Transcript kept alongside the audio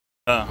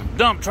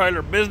Dump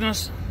trailer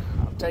business.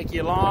 I'll take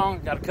you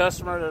along. Got a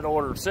customer that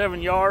ordered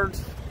 7 yards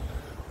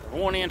of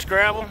 1-inch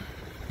gravel.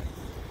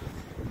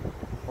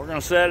 We're gonna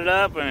set it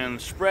up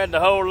and spread the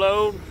whole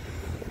load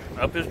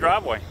up his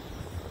driveway.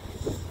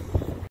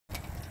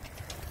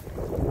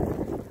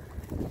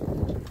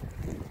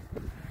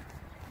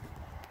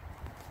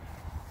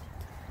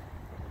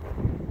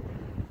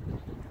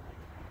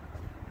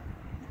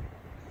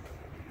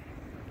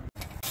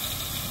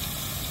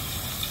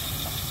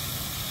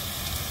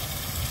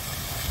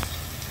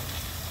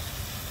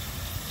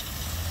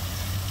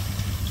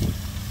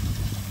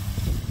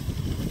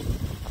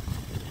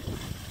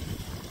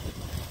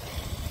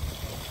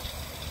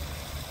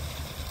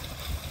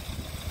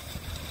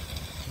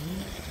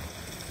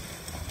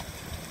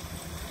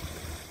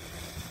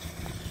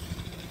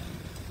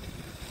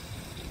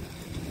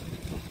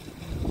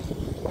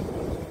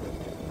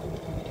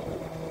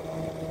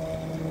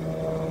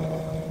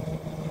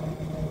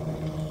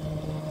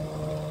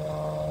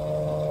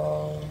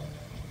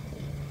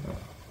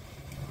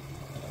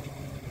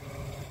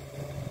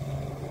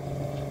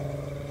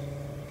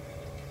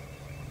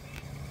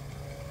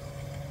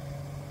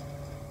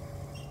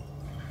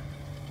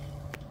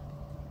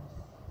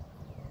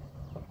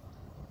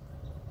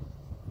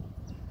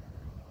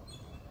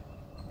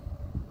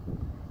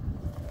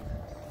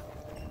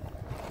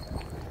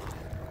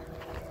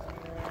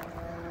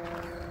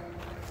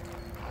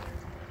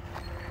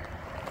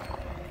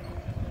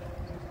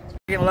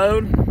 Second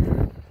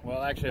load,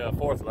 well actually a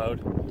fourth load,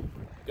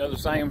 go to the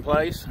same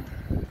place,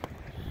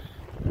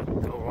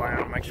 go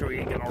around, make sure you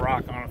ain't getting a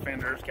rock on the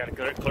fenders, got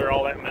to clear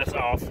all that mess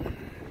off. We'll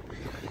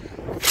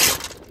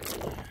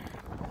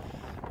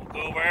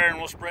go over there and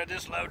we'll spread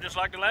this load just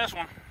like the last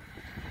one.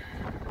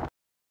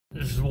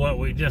 This is what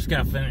we just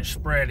got finished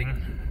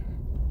spreading.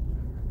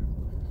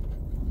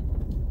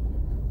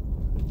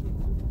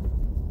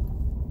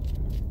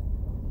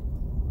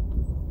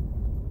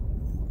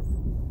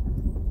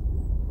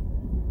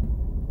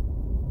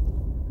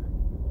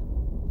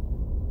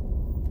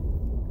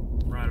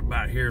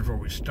 About here's where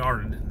we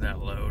started that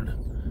load.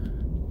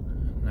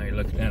 Now you're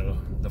looking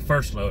at the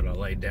first load I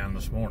laid down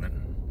this morning.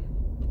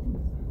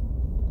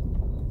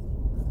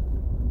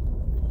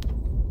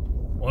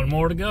 One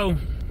more to go.